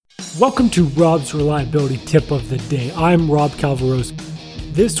Welcome to Rob's Reliability Tip of the Day. I'm Rob Calvaros.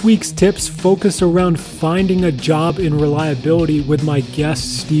 This week's tips focus around finding a job in reliability with my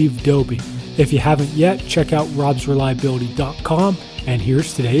guest, Steve Dobie. If you haven't yet, check out robsreliability.com, and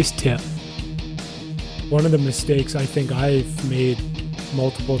here's today's tip. One of the mistakes I think I've made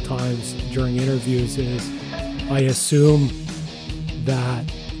multiple times during interviews is I assume that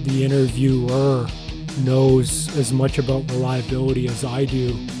the interviewer knows as much about reliability as I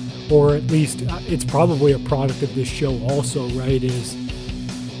do, or at least it's probably a product of this show also, right? Is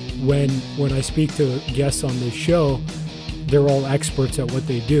when I speak to guests on this show, they're all experts at what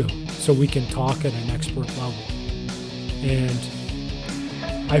they do, so we can talk at an expert level. And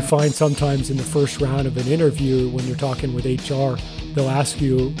I find sometimes in the first round of an interview, when you're talking with HR, they'll ask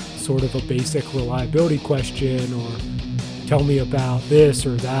you sort of a basic reliability question or tell me about this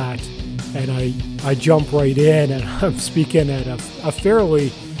or that. And I jump right in and I'm speaking at a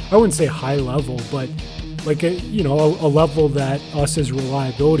fairly, I wouldn't say high level, but like a level that us as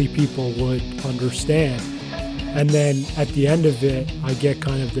reliability people would understand. And then at the end of it, I get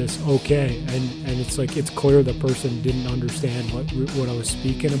kind of this okay, and it's like it's clear the person didn't understand what I was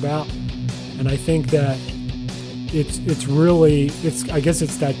speaking about. And I think that I guess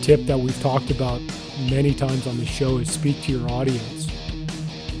it's that tip that we've talked about many times on the show, is speak to your audience.